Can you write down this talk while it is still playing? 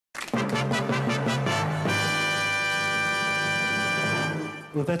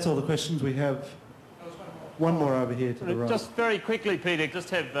Well, if that's all the questions we have, one more over here to the right. Just very quickly, Peter, just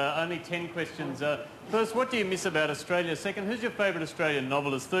have only 10 questions. First, what do you miss about Australia? Second, who's your favourite Australian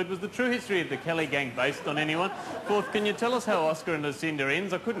novelist? Third, was the true history of the Kelly gang based on anyone? Fourth, can you tell us how Oscar and Lucinda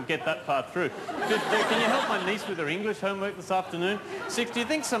ends? I couldn't get that far through. Fifth, can you help my niece with her English homework this afternoon? Sixth, do you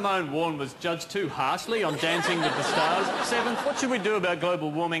think Simone Warren was judged too harshly on Dancing with the Stars? Seventh, what should we do about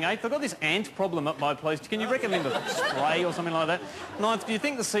global warming? Eighth, I've got this ant problem at my place. Can you recommend a spray or something like that? Ninth, do you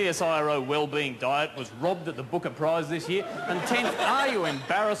think the CSIRO wellbeing diet was robbed at the Booker Prize this year? And 10th, are you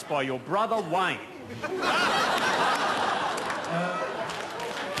embarrassed by your brother Wayne?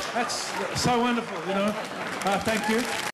 That's so wonderful, you know. Thank you.